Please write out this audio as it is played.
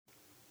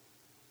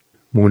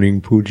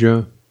morning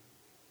puja.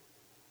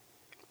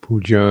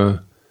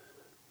 Puja,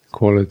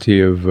 quality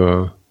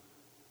of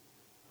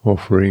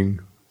offering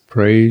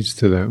praise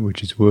to that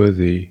which is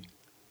worthy.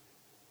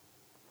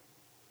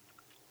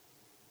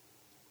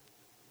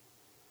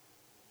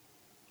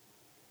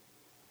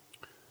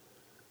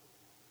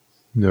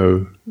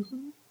 No,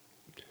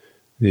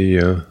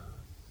 the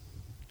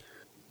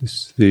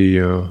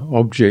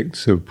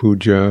objects of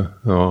puja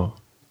are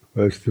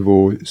first of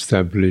all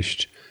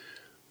established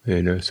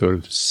in a sort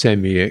of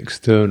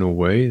semi-external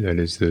way. That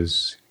is,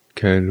 there's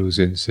candles,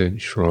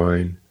 incense,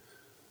 shrine,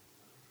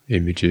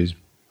 images,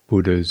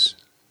 Buddhas,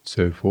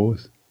 so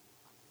forth.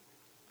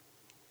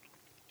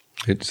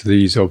 It's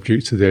these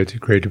objects are there to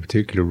create a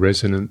particular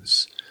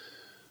resonance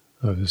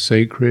of the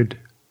sacred,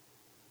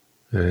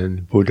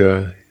 and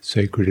Buddha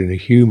sacred in a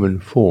human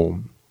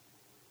form.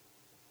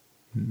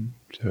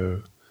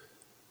 So,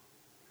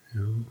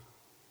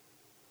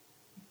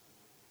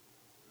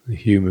 the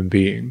human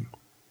being,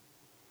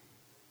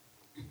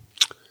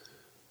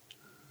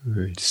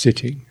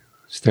 sitting,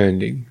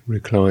 standing,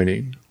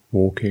 reclining,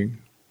 walking,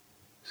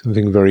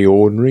 something very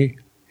ordinary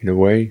in a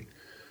way,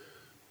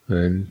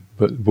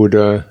 but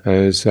Buddha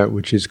as that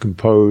which is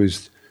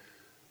composed,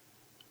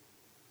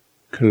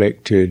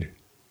 collected,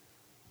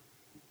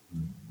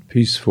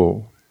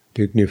 peaceful,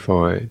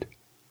 dignified,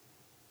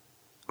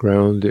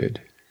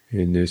 grounded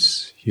in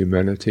this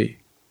humanity,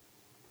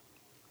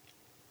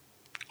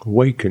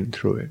 awakened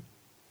through it.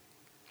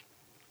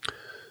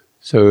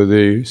 So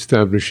the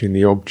establishing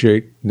the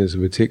object, and there's a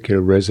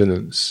particular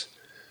resonance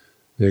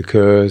that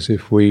occurs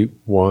if we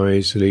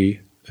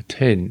wisely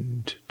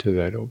attend to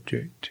that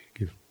object,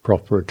 give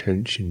proper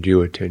attention,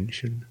 due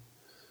attention,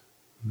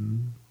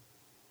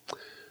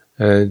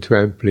 and to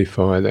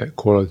amplify that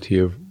quality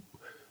of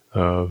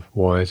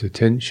wise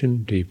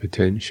attention, deep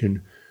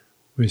attention,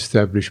 we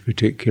establish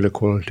particular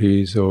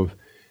qualities of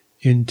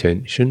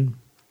intention,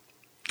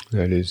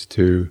 that is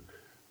to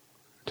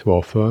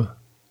offer,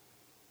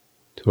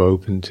 to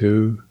open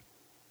to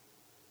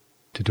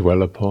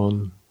dwell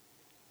upon,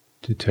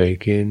 to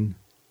take in,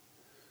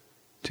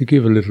 to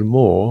give a little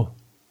more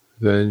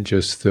than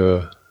just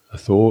a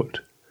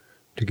thought,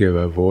 to give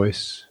our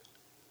voice,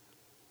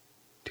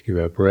 to give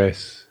our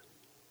breath,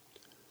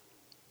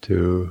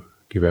 to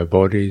give our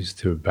bodies,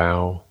 to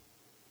bow,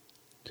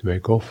 to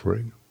make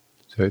offering.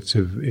 So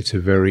it's a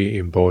very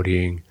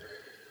embodying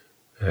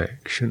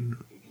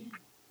action.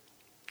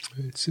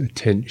 It's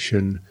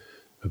attention,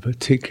 a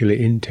particular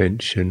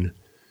intention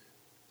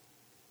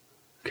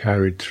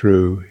carried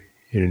through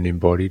in an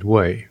embodied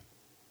way.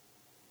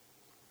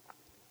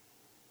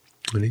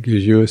 And it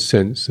gives you a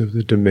sense of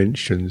the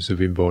dimensions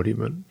of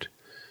embodiment.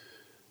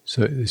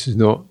 So this is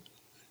not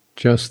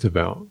just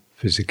about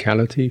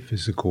physicality,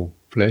 physical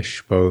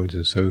flesh, bones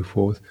and so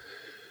forth,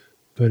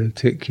 but a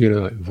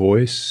particular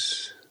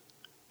voice,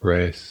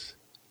 breath,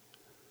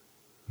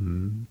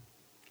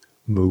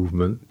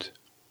 movement,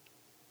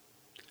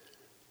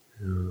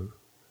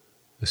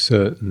 a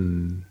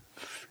certain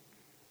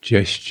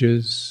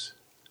gestures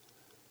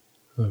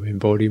of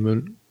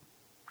embodiment.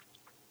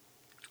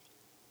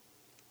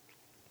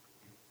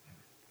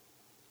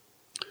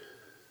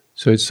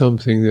 So it's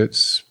something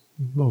that's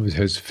obviously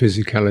has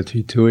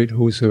physicality to it,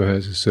 also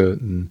has a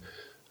certain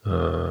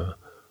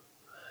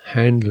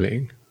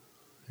handling.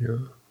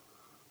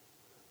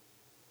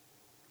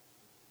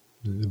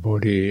 The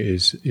body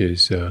is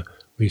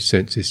we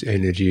sense this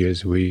energy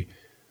as we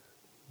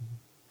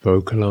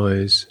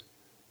vocalize,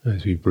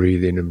 as we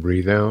breathe in and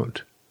breathe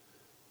out,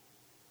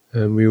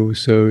 and we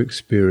also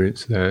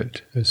experience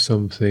that as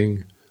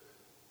something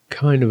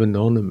kind of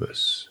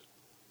anonymous.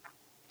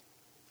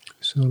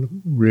 It's not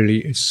really,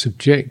 it's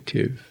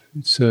subjective.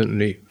 It's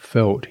certainly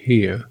felt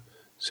here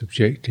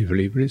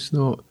subjectively, but it's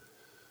not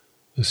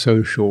a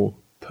social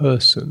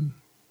person,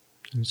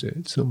 is it?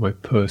 It's not my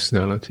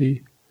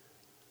personality.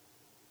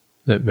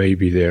 That may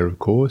be there, of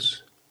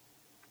course.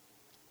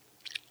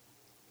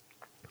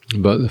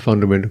 But the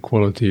fundamental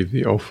quality of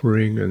the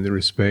offering and the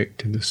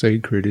respect and the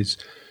sacred is,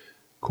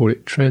 call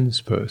it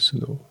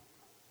transpersonal.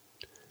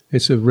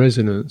 It's a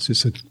resonance,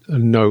 it's a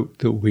note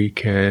that we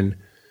can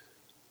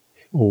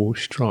all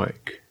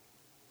strike.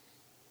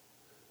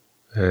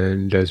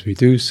 And as we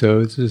do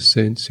so, there's a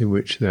sense in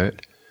which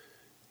that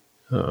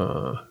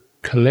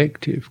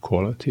collective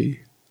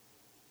quality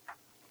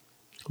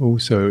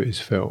also is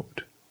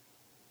felt.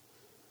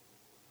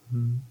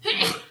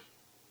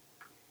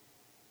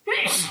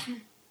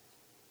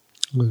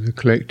 With the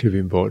collective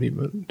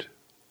embodiment.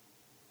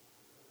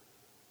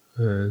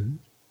 And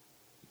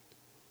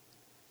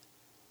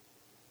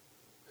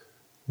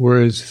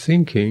whereas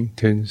thinking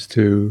tends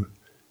to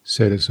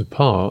set us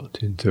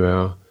apart into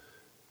our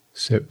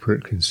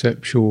separate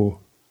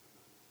conceptual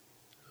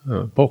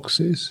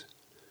boxes,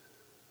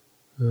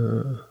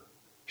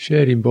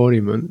 shared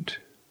embodiment,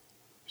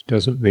 which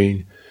doesn't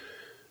mean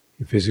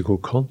physical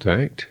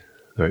contact,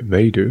 though it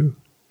may do,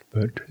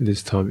 but at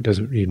this time it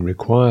doesn't even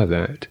require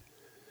that.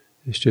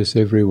 It's just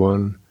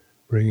everyone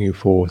bringing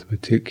forth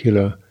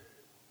particular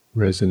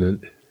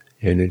resonant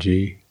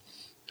energy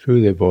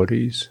through their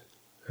bodies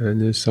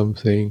and there's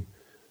something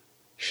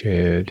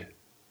shared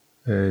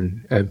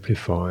and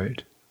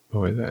amplified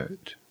by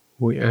that.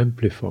 We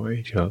amplify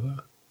each other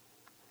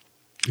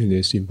in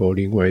this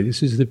embodying way.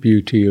 This is the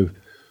beauty of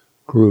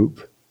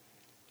group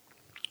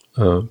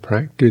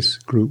practice.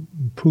 Group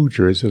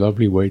puja is a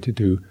lovely way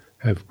to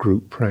have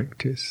group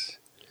practice.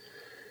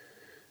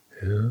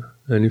 Yeah.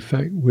 And in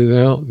fact,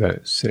 without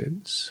that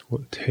sense,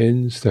 what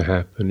tends to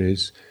happen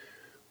is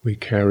we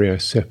carry our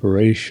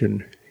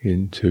separation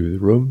into the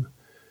room,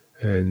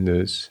 and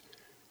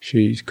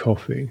she's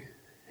coughing,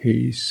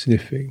 he's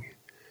sniffing.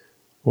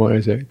 Why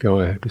does that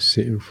guy have to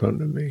sit in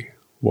front of me?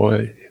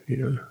 Why,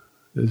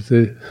 there's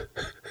the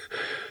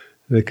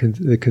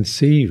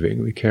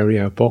conceiving. We carry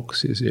our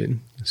boxes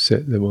in,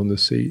 set them on the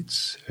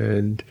seats,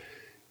 and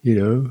get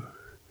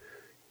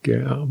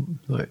out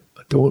like,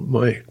 I don't want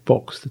my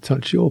box to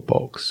touch your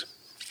box.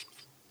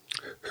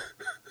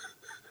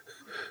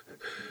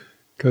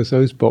 Because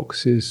those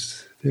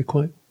boxes, they're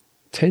quite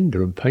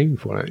tender and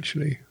painful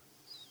actually.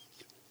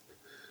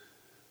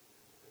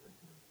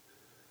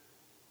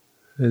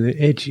 And they're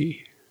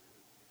edgy.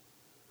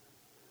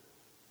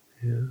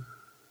 Yeah.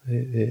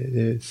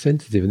 They're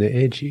sensitive and they're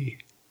edgy.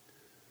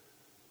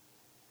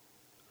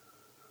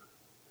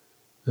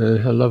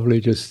 And how lovely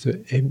just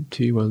to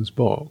empty one's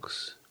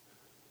box.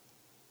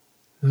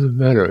 Doesn't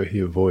matter if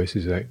your voice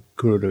is that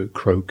good or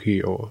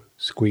croaky or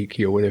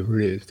squeaky or whatever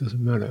it is,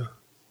 doesn't matter.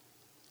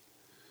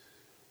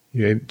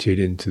 You empty it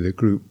into the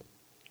group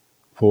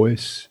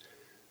voice,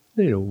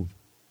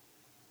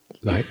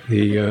 like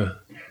the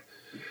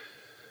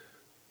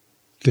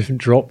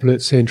different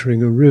droplets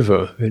entering a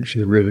river.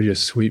 Eventually the river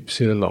just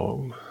sweeps it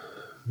along.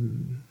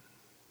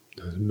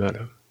 Doesn't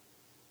matter.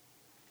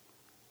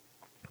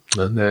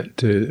 And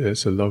that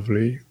is a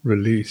lovely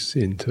release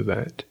into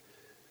that.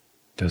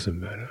 Doesn't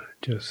matter.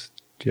 Just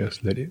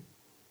let it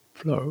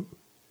flow.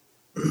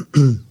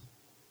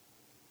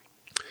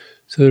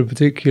 So there are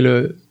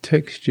particular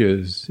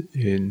textures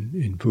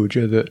in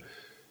puja that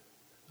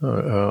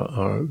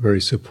are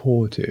very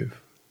supportive.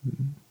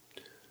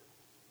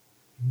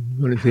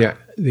 One is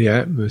the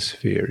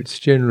atmosphere. It's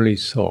generally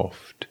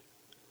soft.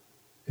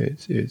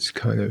 It's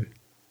kind of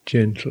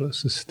gentle, a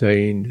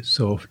sustained,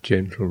 soft,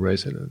 gentle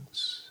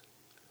resonance.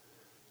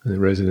 And the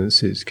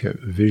resonance is kept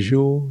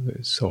visual.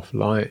 There's soft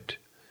light.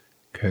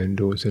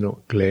 Candles are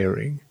not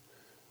glaring.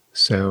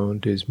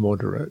 Sound is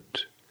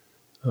moderate.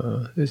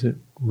 There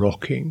isn't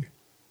rocking.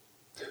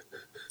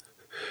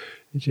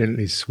 It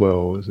gently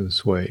swells and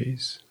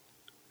sways.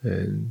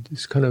 And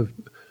it's kind of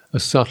a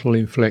subtle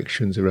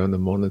inflections around the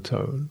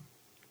monotone.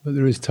 But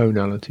there is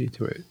tonality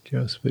to it,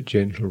 but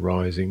gentle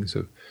risings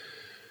of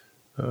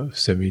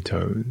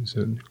semitones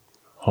and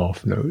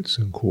half notes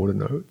and quarter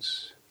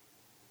notes.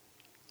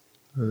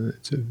 So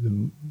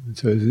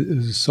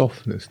there's a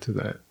softness to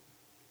that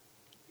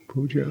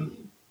puja.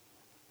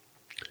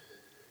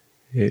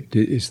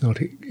 It's not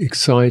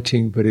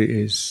exciting, but it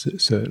is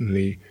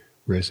certainly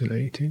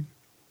resonating.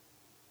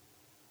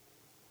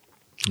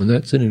 And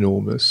that's an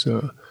enormous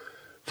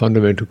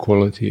fundamental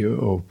quality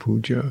of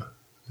puja,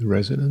 the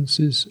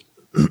resonances.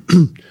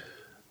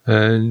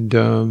 And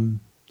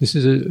this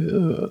is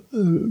a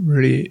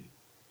really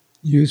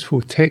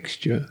useful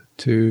texture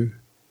to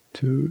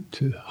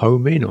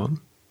home in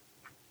on.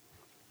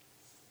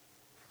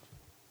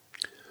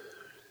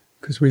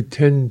 Because we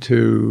tend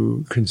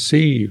to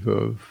conceive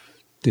of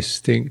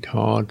distinct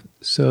hard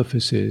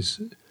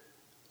surfaces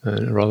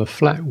and a rather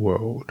flat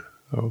world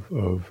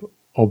of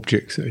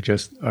objects that are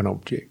just an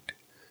object,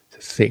 it's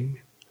a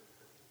thing.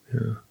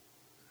 Yeah.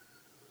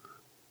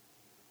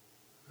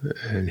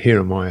 And here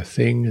am I a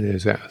thing, and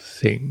there's that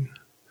thing.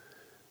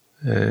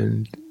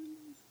 And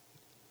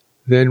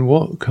then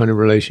what kind of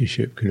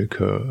relationship can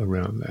occur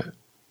around that?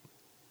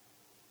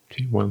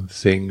 Between one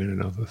thing and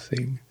another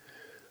thing?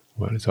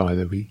 Well, it's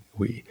either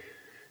we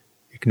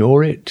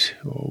ignore it,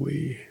 or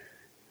we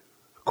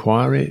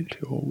acquire it,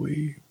 or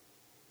we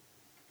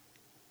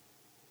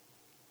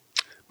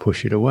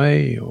push it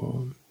away,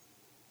 or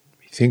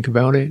we think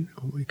about it,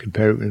 or we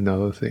compare it with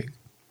another thing.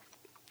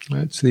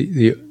 That's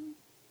an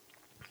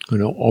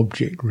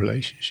object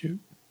relationship.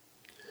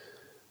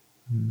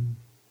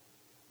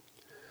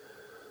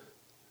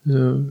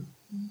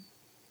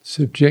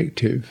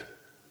 Subjective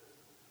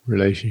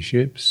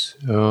relationships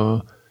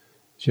are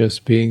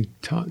just being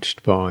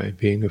touched by,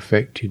 being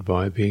affected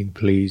by, being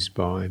pleased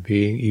by,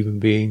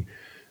 being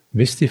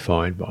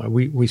mystified by.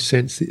 We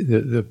sense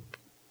that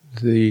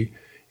the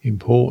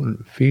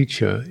important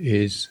feature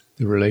is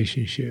the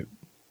relationship,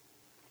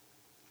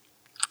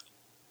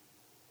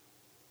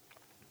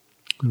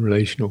 the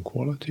relational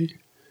quality.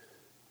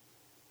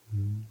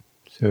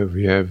 So if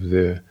we have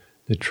the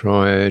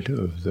triad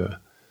of the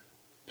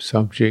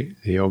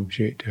subject, the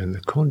object, and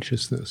the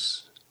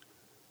consciousness,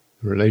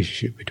 the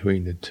relationship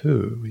between the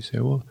two, we say,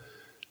 well,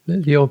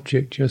 let the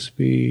object just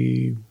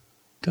be,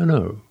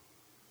 the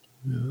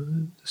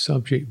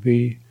subject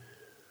be,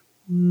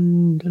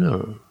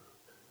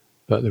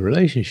 but the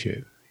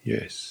relationship,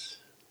 yes,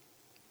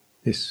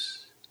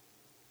 this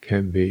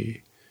can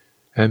be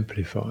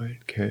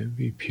amplified, can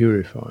be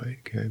purified,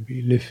 can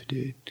be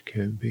lifted,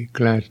 can be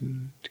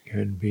gladdened,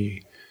 can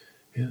be,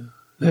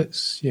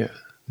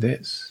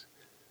 this.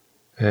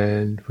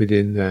 And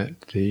within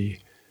that,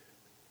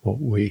 what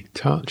we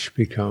touch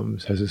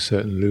has a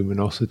certain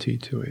luminosity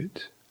to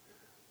it.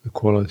 The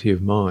quality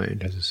of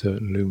mind has a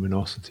certain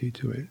luminosity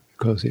to it,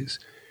 because it's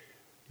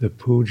the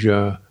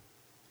puja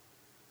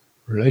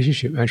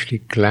relationship actually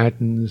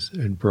gladdens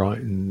and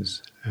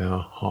brightens our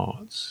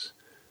hearts.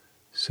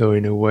 So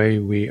in a way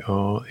we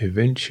are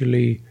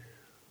eventually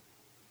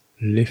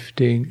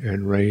lifting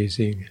and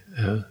raising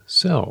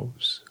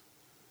ourselves.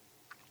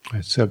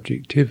 A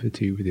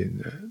subjectivity within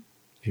that.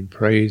 In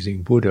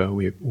praising Buddha,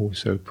 we're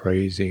also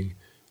praising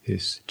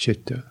this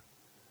citta,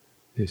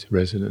 this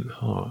resonant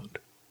heart.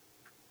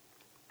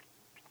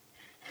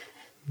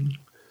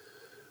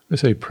 I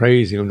say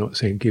praising, I'm not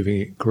saying giving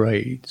it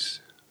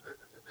grades.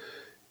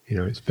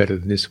 It's better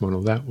than this one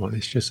or that one.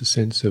 It's just a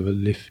sense of a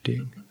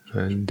lifting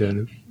and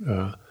an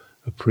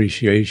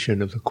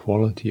appreciation of the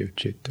quality of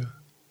citta,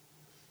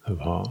 of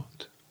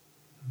heart.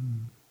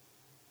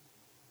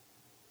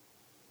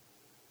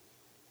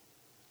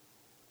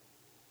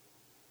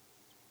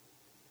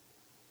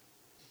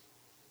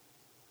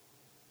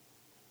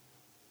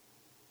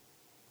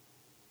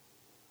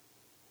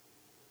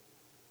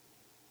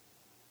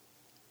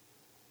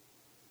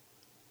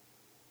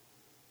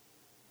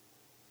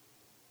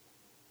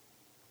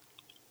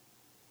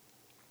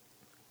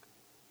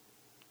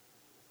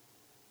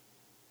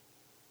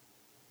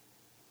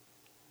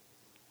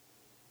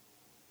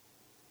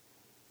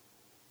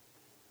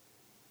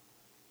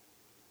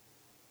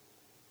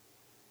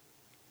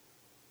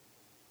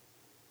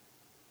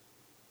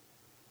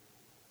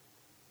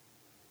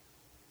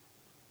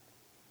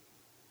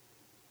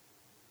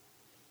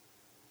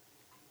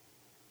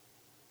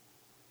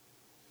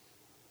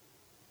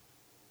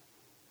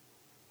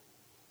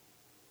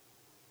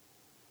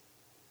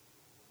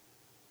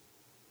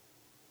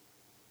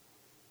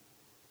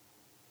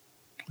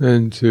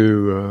 And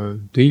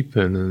to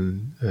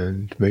deepen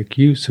and make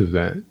use of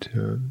that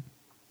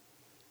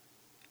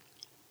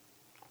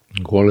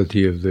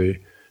quality of the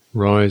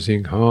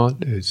rising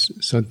heart is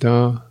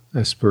saddha,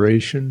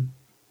 aspiration.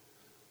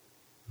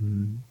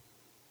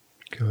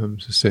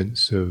 Comes a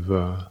sense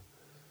of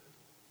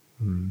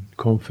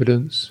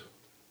confidence.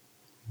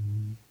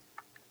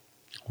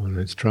 One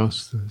has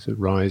trust. There's a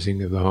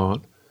rising of the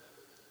heart.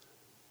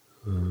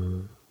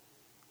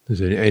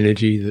 There's an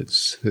energy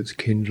that's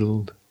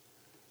kindled.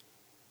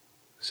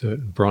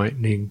 Certain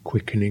brightening,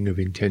 quickening of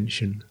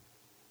intention.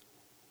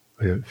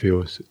 I don't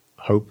feel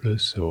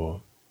hopeless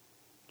or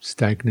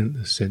stagnant,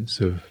 a sense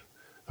of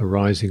a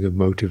rising of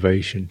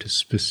motivation to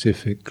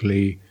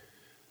specifically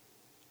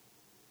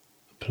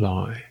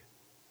apply.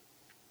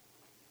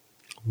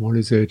 What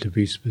is there to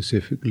be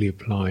specifically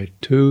applied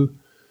to?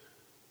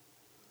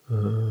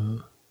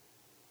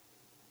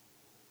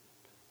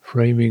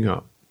 Framing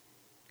up.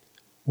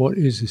 What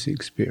is this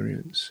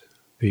experience,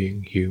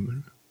 being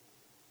human?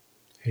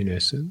 In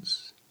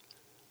essence,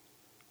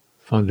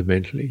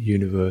 fundamentally,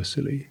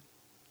 universally,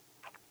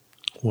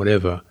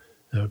 whatever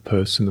our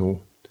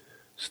personal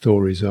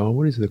stories are,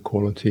 what is the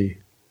quality,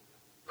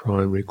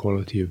 primary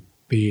quality of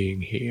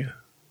being here?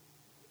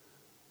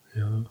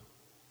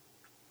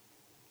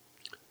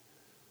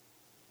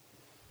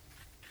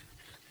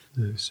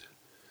 There's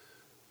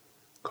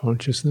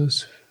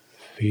consciousness,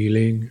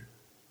 feeling,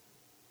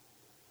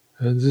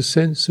 and there's a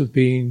sense of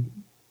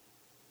being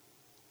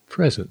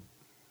present.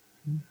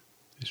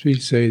 As we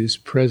say, this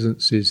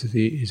presence is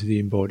the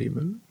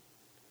embodiment.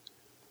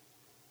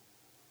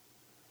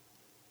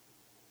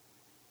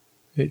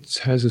 It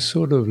has a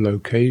sort of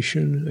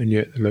location, and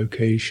yet the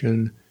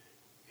location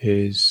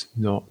is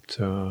not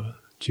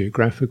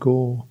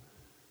geographical.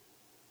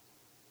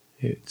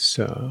 It's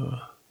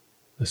a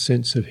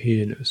sense of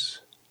here-ness.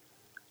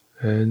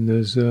 And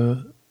there's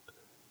a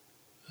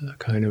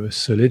kind of a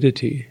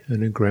solidity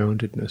and a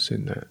groundedness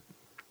in that.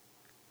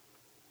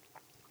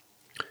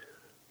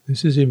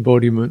 This is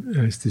embodiment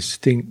as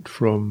distinct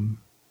from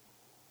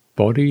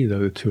body, though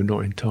the two are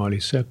not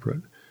entirely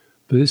separate.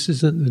 But this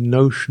isn't the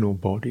notional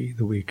body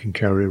that we can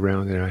carry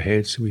around in our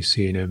heads, we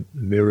see in our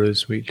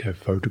mirrors, we have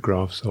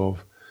photographs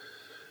of,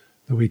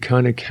 that we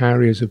kind of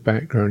carry as a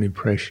background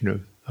impression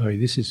of, oh,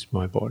 this is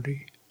my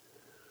body.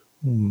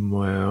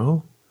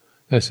 Wow,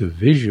 that's a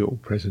visual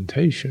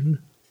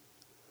presentation.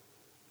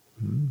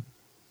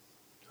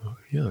 Oh,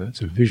 yeah,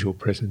 that's a visual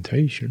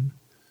presentation.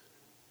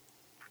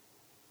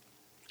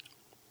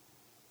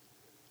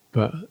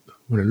 But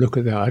when I look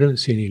at that, I don't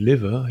see any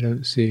liver, I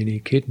don't see any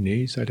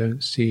kidneys, I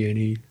don't see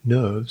any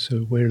nerves, so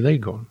where are they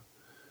gone?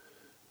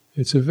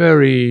 It's a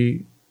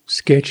very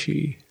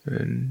sketchy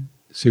and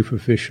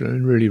superficial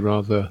and really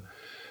rather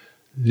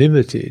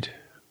limited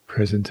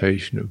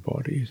presentation of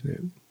body, isn't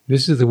it?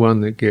 This is the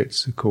one that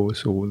gets, of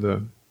course, all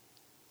the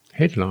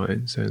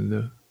headlines and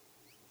the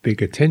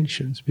big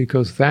attentions,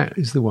 because that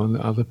is the one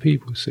that other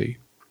people see.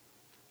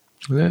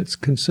 And that's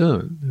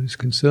concern. There's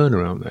concern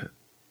around that.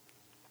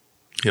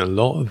 A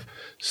lot of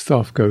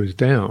stuff goes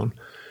down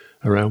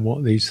around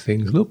what these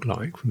things look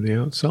like from the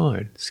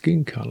outside.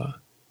 Skin colour,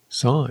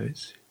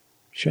 size,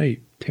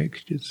 shape,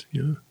 textures,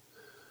 A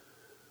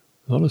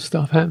lot of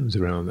stuff happens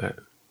around that.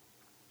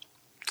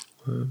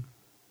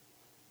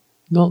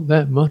 Not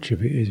that much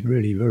of it is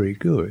really very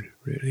good,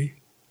 really.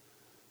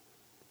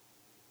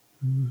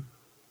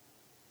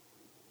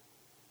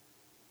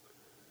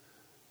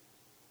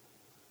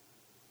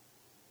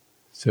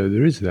 So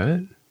there is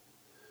that.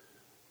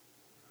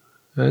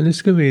 And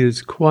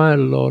there's quite a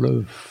lot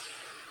of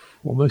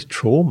almost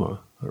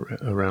trauma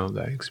around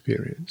that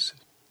experience.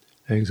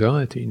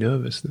 Anxiety,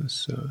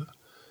 nervousness.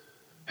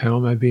 How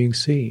am I being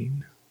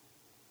seen?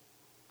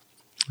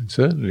 And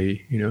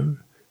certainly, your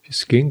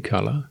skin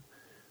colour,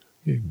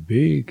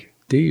 big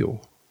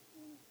deal.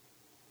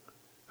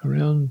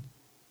 Around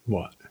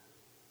what?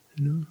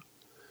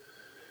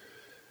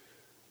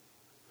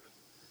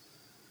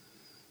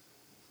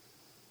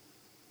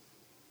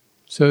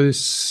 So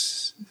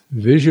this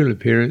visual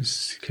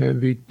appearance can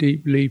be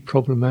deeply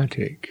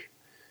problematic,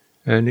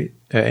 and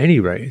at any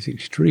rate, it's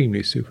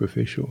extremely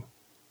superficial.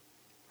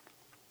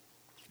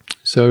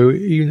 So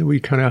even though we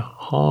kind of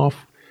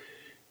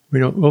we're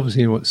not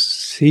obviously not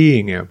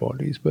seeing our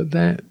bodies, but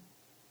that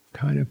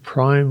kind of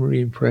primary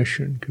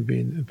impression could be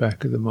in the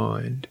back of the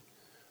mind.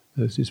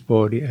 There's this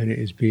body and it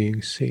is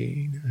being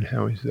seen. And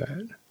how is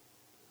that?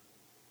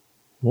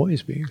 What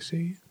is being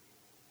seen?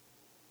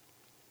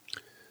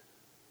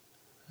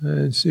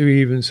 And so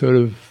we even sort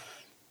of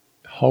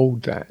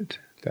hold that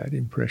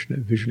impression,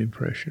 that visual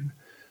impression.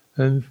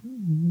 And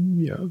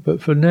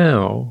but for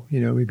now,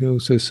 we can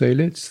also say,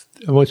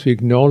 once we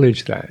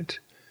acknowledge that,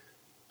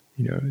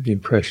 the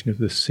impression of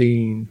the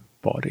seen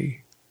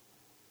body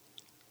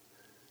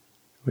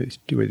with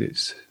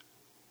its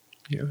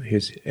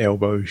his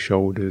elbows,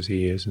 shoulders,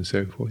 ears, and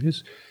so forth.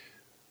 Just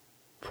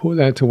put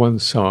that to one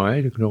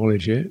side,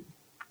 acknowledge it.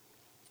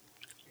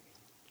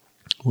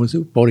 What does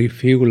the body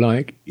feel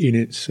like in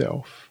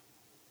itself?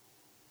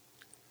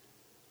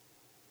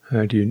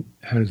 How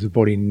does the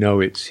body know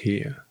it's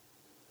here?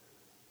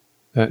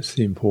 That's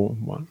the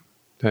important one.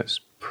 That's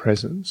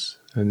presence,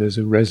 and there's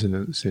a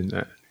resonance in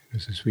that.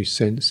 Because as we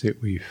sense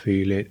it, we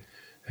feel it,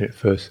 and at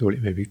first thought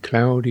it may be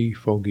cloudy,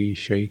 foggy,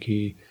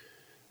 shaky,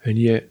 and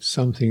yet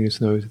something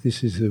is known,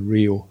 this is the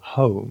real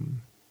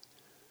home.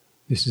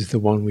 This is the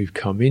one we've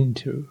come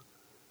into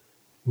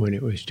when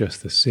it was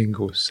just a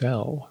single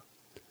cell.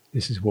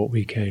 This is what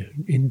we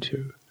came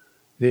into.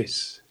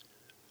 This.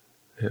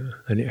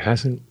 And it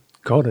hasn't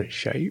got a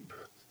shape,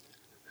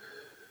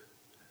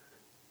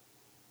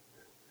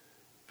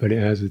 but it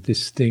has a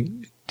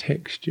distinct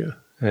texture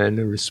and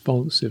a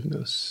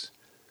responsiveness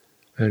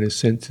and a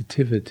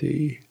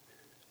sensitivity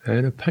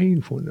and a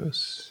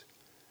painfulness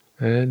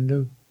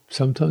and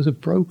sometimes a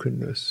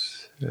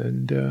brokenness,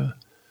 and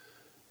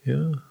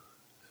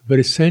but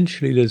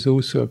essentially there's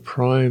also a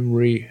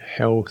primary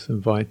health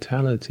and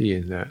vitality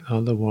in that.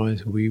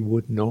 Otherwise we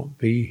would not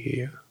be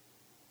here.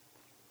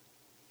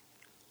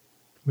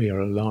 We are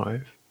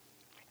alive.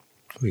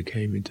 We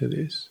came into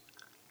this.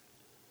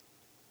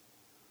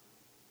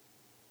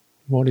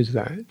 What is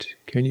that?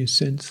 Can you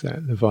sense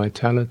that? The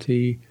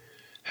vitality,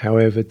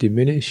 however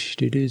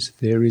diminished it is,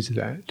 there is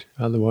that.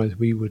 Otherwise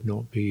we would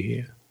not be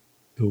here.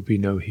 There will be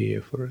no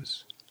here for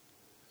us.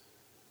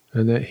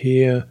 And that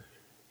here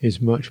is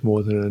much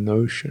more than a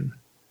notion.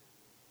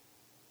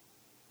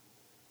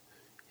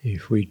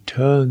 If we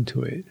turn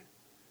to it,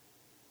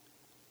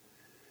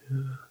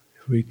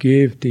 if we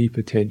give deep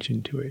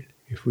attention to it,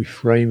 if we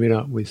frame it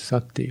up with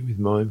sati, with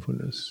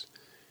mindfulness,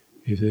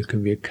 if there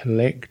can be a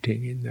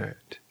collecting in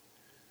that,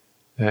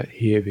 that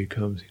here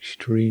becomes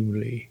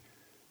extremely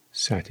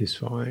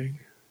satisfying,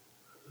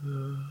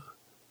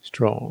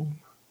 strong,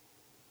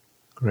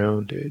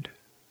 grounded,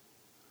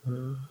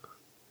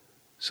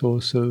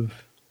 source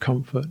of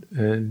comfort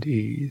and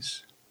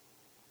ease.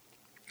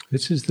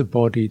 This is the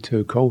body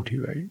to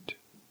cultivate.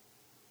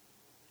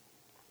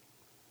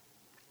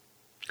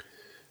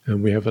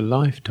 And we have a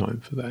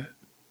lifetime for that.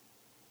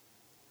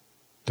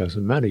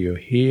 Doesn't matter, you're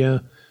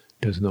here,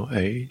 does not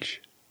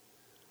age.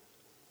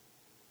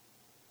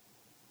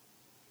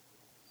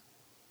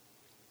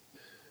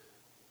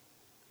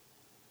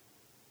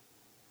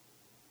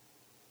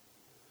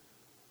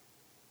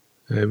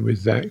 And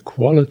with that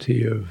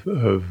quality of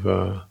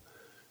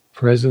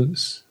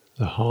presence,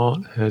 the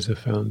heart has a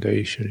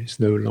foundation. It's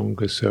no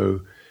longer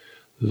so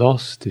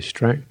lost,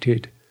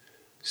 distracted,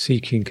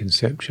 seeking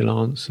conceptual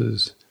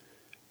answers,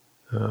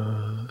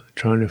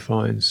 trying to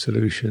find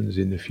solutions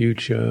in the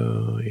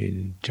future,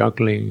 in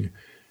juggling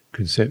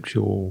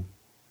conceptual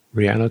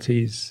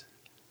realities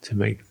to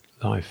make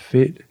life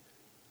fit.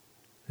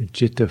 The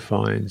citta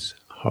finds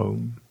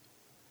home.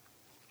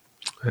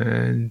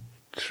 And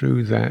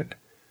through that,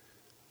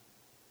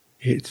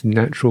 its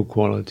natural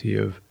quality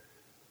of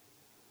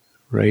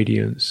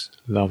radiance,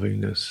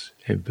 lovingness,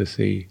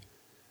 empathy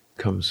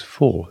comes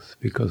forth,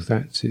 because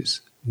that's its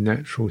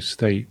natural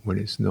state when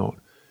it's not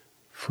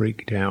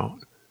freaked out,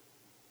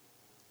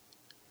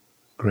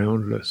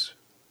 groundless,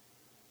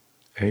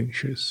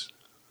 anxious,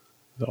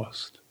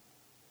 lost.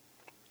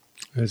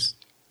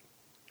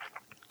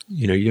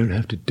 you don't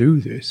have to do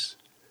this.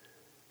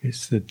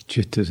 It's the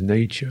citta's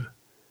nature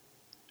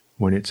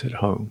when it's at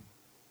home.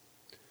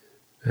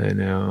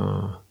 And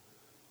our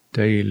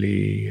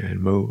daily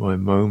and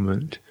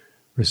moment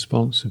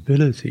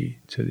responsibility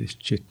to this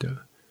citta.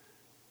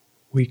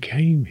 We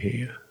came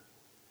here.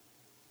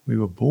 We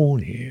were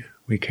born here.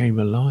 We came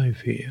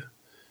alive here.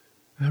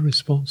 Our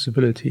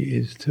responsibility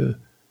is to,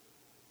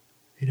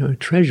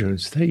 treasure and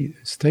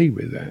stay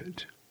with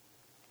that.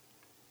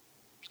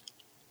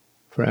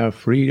 For our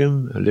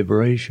freedom, our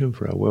liberation,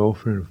 for our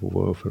welfare, and for the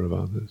welfare of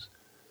others.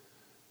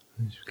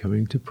 It's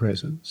coming to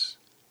presence.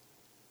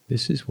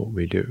 This is what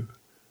we do.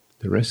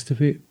 The rest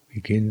of it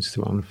begins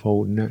to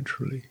unfold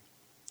naturally.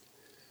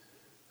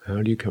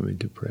 How do you come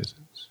into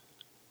presence?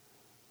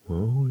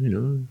 Well,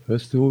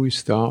 first of all we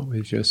start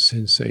with just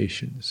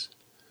sensations.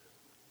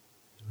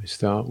 We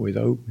start with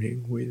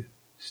opening, with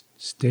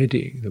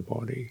steadying the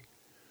body.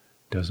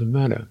 Doesn't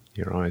matter.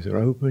 Your eyes are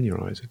open,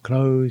 your eyes are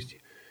closed,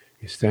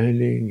 you're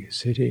standing, you're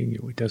sitting,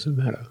 it doesn't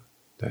matter.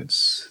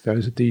 Those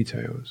are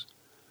details.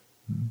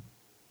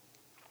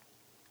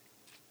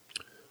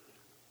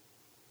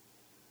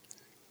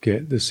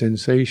 Get the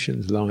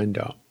sensations lined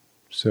up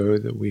so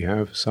that we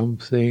have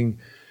something,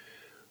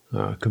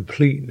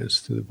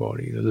 completeness to the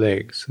body, the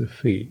legs, the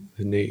feet,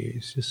 the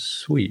knees. Just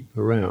sweep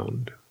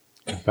around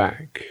the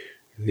back,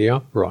 the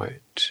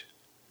upright.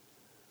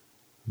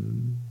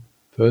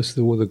 First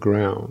of all, the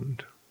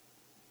ground.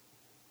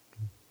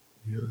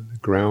 The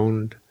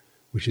ground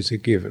which is a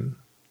given.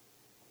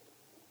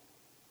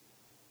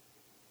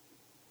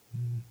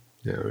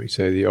 Now we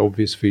say the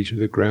obvious feature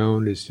of the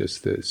ground is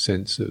just the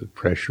sense of the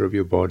pressure of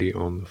your body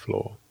on the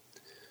floor.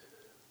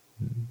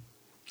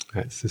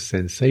 That's the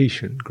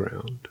sensation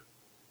ground.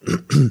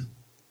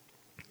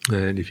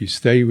 And if you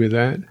stay with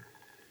that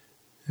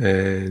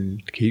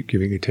and keep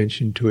giving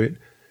attention to it,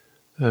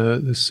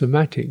 the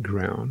somatic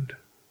ground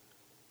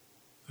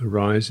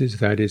arises.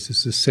 That is,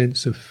 it's a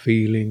sense of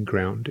feeling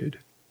grounded,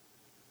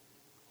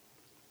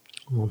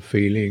 or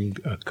feeling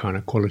a kind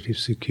of quality of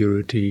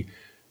security,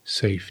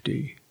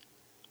 safety,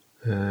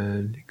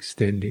 and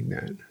extending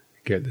that.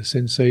 Get the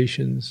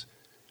sensations,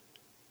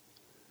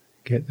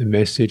 get the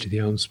message, the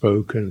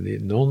unspoken, the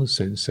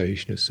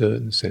non-sensation, a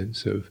certain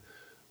sense of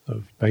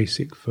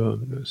basic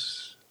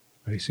firmness,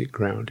 basic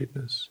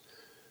groundedness.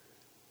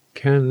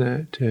 Can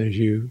that, as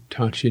you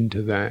touch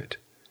into that,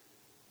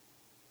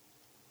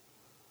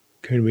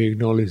 can we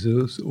acknowledge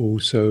there's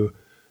also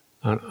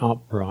an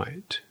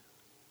upright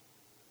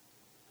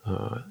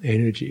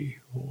energy,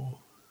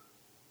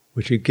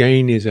 which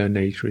again is our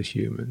nature as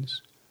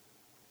humans.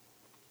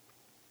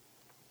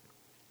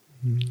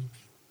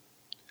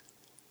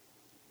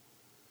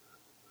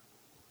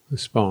 The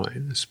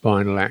spine, the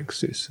spinal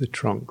axis, the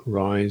trunk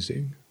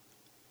rising.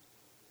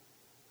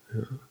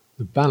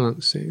 The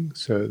balancing,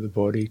 so the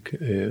body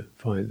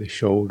find the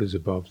shoulders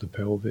above the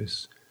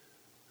pelvis,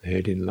 the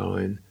head in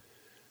line.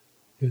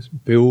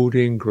 Just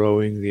building,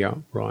 growing the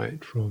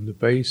upright from the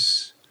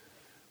base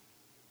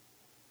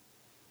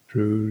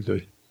through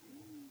the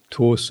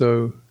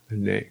torso, the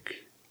neck,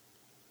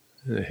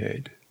 and the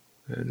head,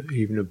 and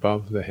even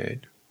above the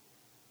head.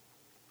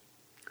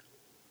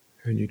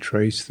 And you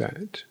trace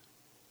that.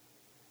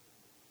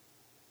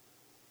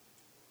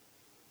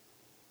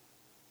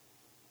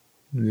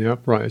 When the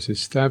upright is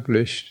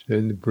established,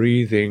 then the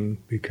breathing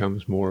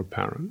becomes more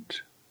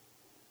apparent,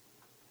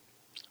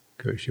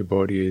 because your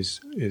body is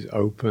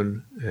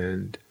open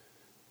and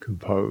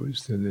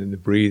composed, and then the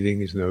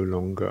breathing is no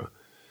longer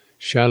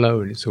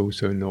shallow, and it's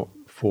also not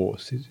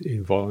forced, it's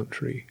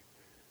involuntary.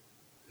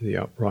 The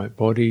upright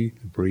body,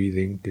 the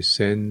breathing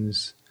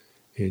descends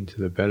into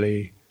the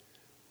belly,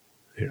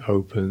 it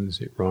opens,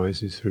 it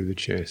rises through the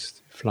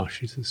chest, it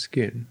flushes the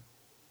skin.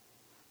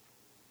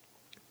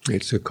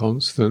 It's a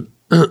constant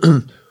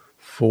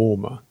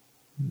former.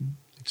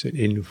 It's an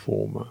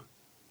informer.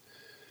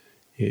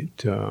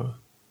 It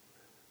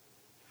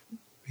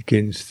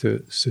begins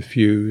to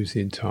suffuse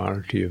the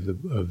entirety of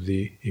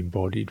the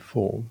embodied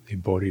form, the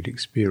embodied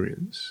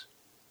experience.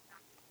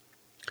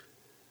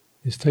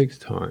 This takes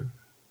time.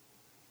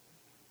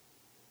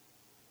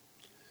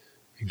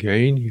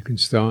 Again, you can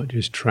start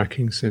just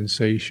tracking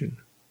sensation.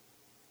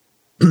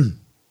 In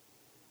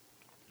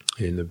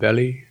the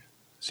belly,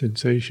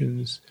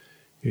 sensations,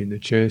 in the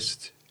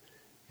chest,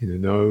 in the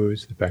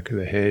nose, the back of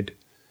the head,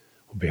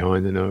 or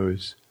behind the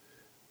nose,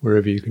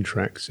 wherever you can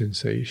track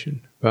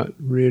sensation. But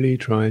really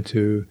try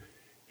to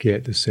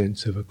get the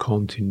sense of a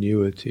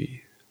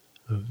continuity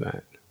of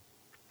that.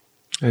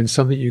 And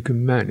something you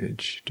can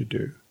manage to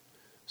do.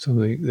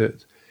 Something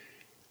that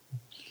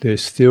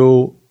there's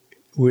still,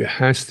 it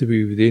has to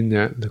be within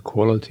that the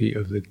quality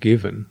of the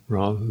given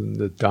rather than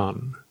the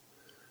done.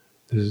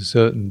 There's a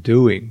certain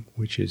doing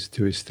which is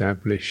to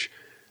establish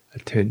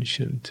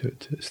attention, to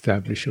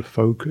establish a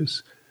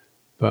focus,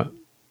 but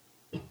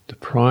the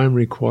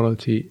primary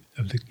quality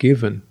of the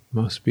given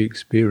must be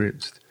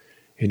experienced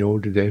in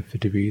order therefore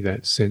to be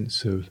that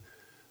sense of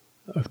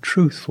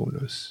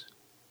truthfulness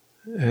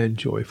and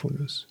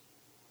joyfulness.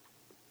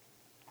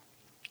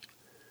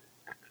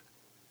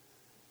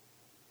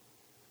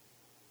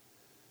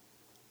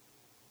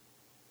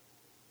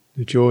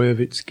 the joy of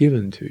it's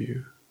given to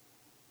you.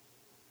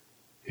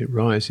 It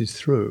rises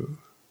through.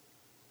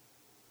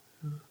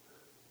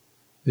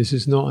 This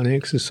is not an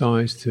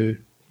exercise to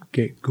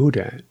get good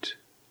at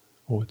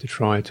or to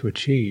try to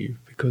achieve,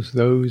 because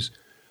those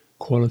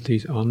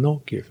qualities are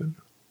not given.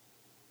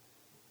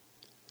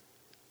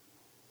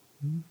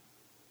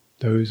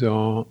 Those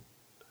are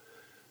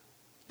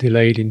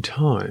delayed in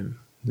time.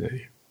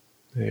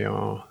 They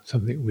are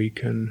something we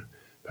can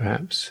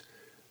perhaps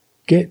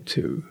get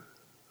to.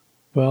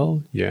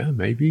 Well, yeah,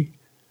 maybe,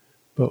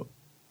 but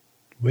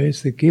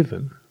where's the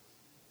given?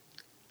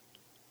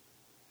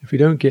 If we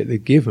don't get the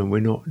given, we're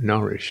not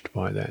nourished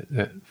by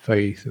that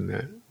faith and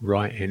that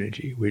right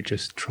energy. We're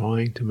just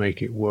trying to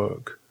make it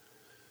work.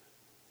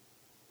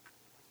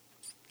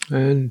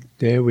 And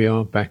there we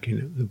are back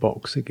in the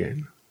box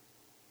again.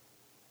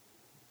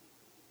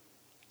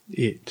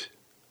 It.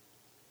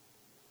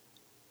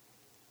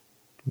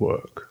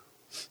 Work.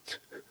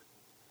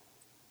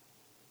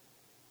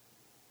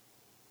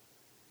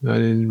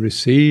 And in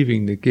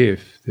receiving the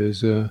gift,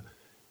 there's a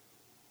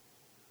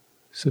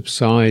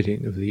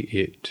subsiding of the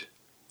it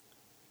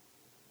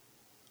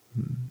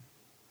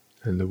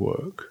and the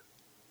work.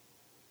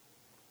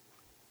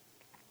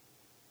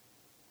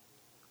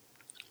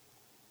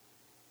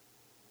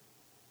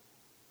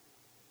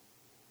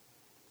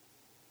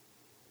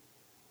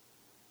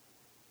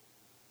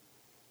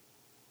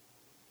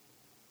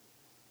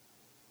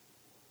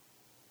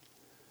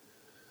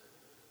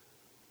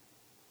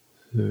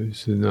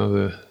 There's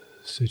another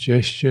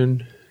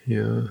suggestion,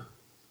 if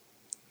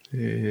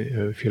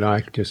you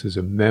like, just as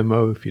a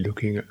memo, if you're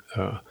looking at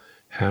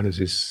how does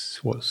this,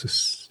 what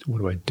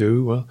do I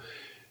do? Well,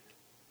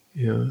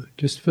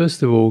 just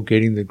first of all,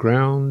 getting the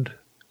ground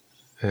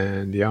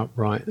and the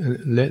upright,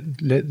 and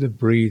let the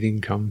breathing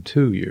come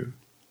to you.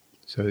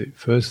 So that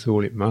first of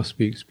all, it must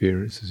be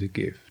experienced as a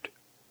gift.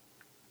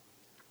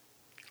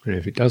 And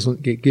if it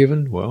doesn't get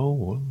given,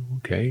 well,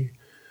 okay,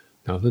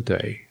 another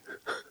day.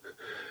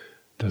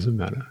 Doesn't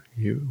matter.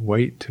 You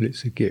wait till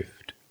it's a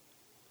gift.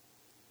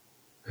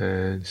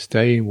 And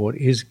stay in what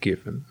is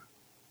given.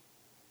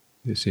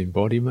 This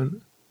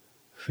embodiment,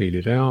 feel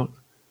it out,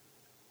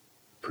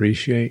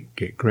 appreciate,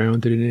 get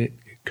grounded in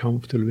it, get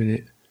comfortable in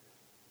it.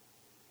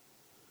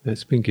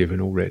 That's been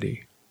given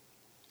already.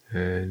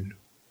 And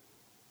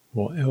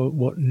what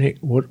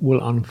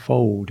will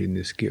unfold in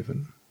this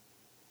given?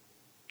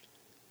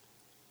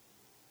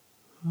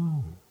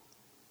 Oh,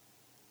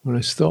 when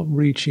I stop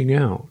reaching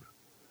out,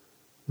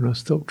 when I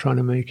stop trying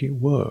to make it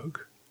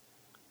work,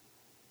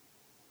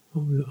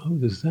 oh,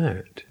 there's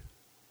that.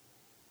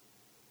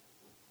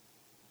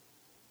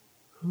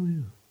 Oh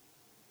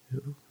yeah.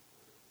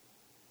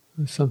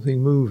 There's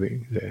something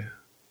moving there.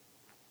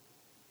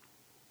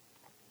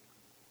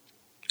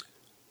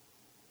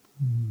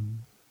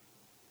 And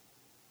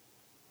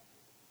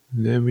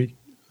then we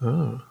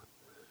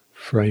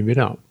frame it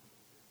up.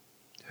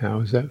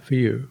 How is that for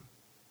you?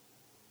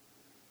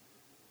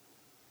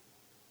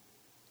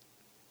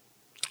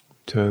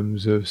 In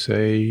terms of,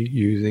 say,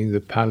 using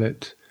the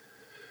palette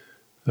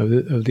of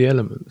the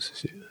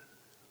elements,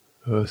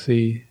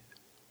 earthy,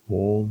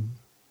 warm,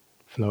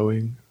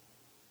 flowing,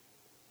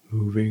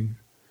 moving,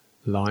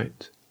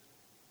 light.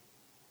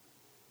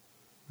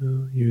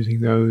 Using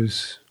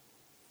those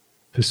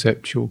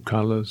perceptual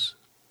colours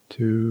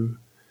to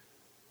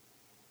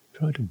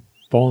try to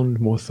bond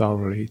more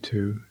thoroughly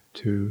to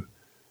the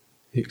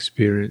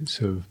experience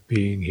of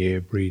being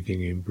here,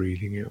 breathing in,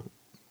 breathing out.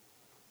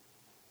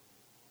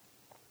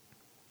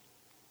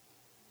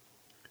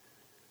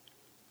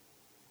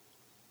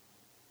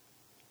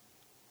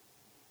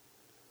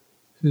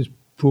 This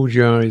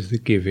puja is the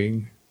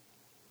giving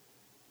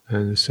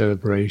and the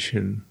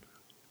celebration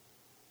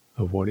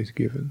of what is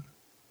given.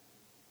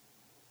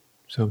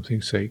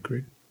 Something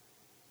sacred.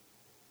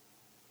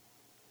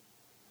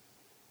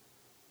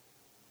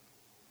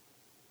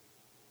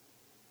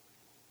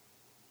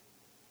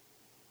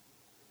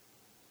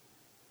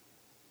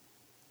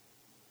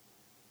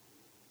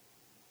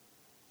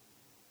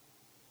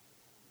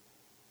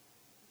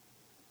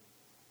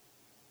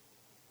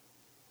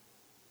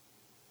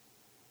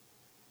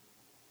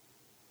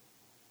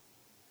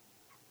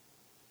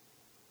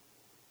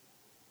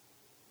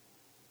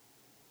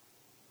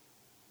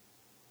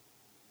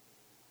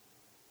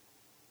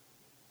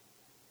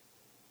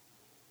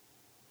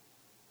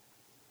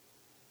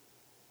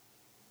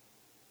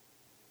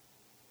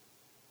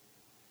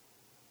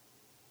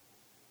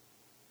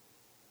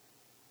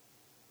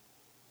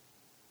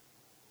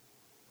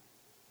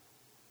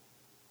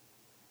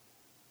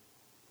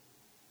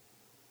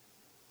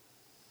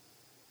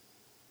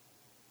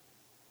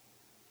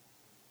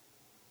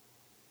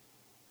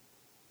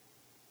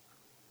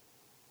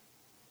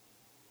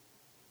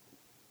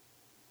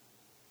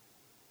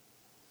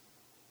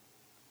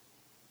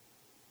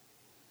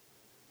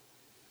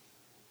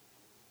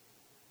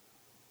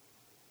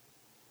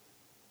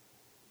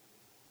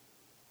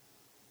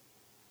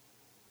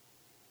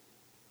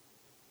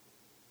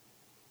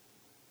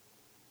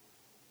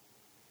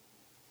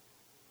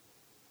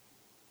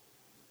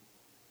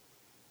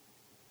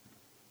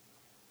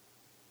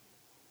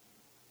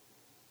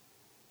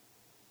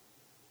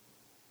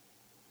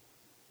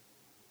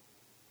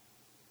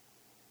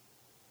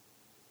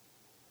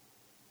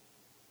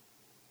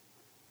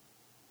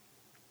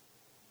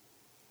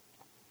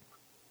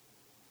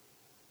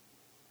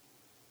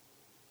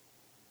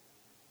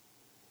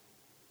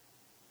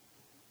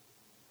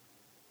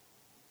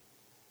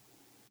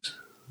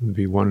 There'll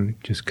be one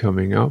just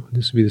coming up.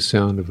 This will be the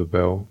sound of a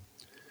bell.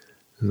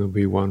 And there'll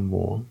be one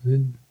more.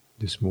 Then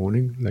this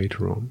morning,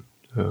 later on,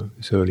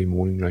 this early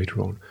morning,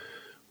 later on.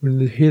 When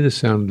you hear the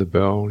sound of the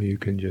bell, you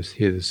can just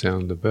hear the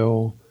sound of the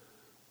bell.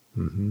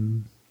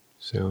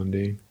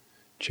 Sounding.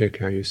 Check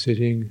how you're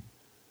sitting.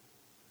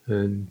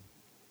 And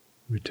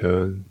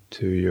return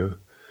to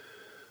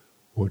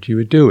what you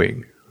were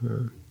doing,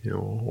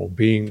 or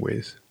being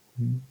with.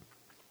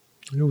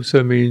 It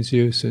also means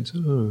you sense,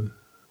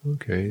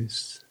 okay,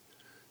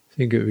 I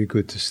think it would be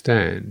good to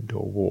stand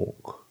or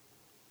walk.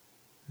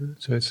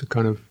 So it's a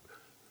kind of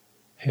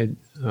head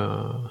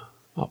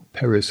up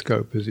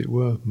periscope, as it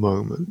were,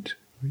 moment,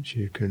 which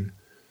you can,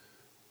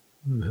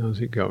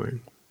 how's it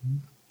going?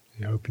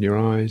 You open your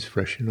eyes,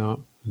 freshen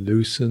up,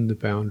 loosen the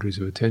boundaries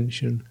of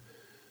attention,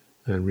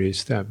 and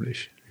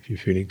re-establish. If you're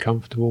feeling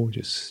comfortable,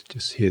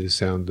 just hear the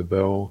sound of the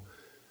bell,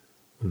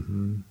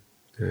 and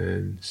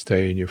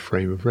stay in your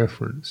frame of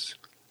reference.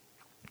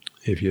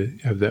 If you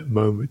have that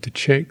moment to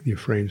check your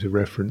frames of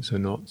reference are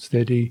not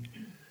steady,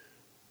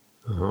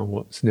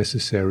 what's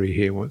necessary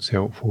here, what's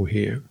helpful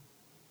here.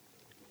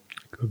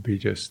 It could be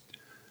just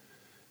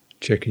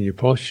checking your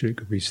posture, it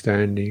could be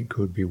standing, it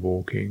could be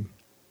walking.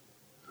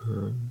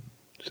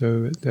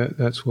 So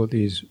that's what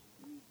these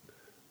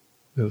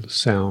little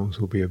sounds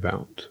will be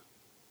about.